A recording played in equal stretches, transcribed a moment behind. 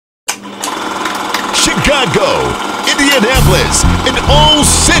Chicago, Indianapolis, and all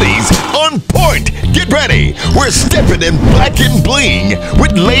cities on point. Get ready, we're stepping in black and bling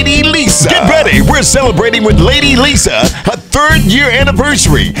with Lady Lisa. Get ready, we're celebrating with Lady Lisa her 3rd year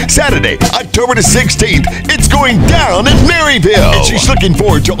anniversary. Saturday, October the 16th, it's going down in Maryville. And she's looking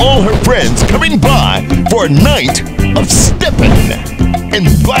forward to all her friends coming by for a night of steppin' in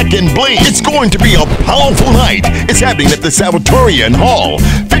black and bling. It's going to be a powerful night. It's happening at the Salvatorian Hall,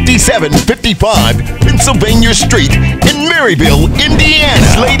 5755 Pennsylvania Street in Maryville, Indiana.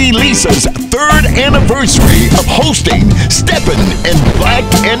 It's Lady Lisa's 3rd anniversary of hosting Steppin' in Black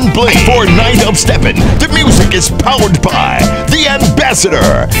and Bling. For a night of Steppin', the music is powered by The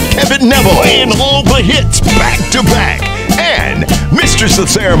Ambassador, Kevin Neville, playing all the hits back to back. And Mistress of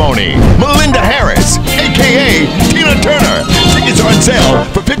Ceremony, Melinda Harris, a.k.a. Tina Turner. Tickets are on sale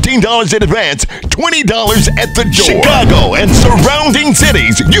for $15 in advance, $20 at the door. Chicago and surrounding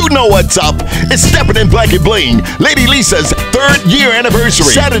cities, you know what's up. It's Steppin' in Black and Bling, Lady Lisa's 3rd year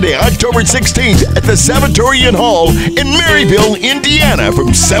anniversary. Saturday, October 16th at the Salvatorian Hall in Maryville, Indiana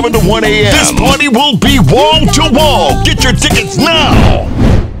from 7 to 1 a.m. This party will be wall to wall. Get your tickets now.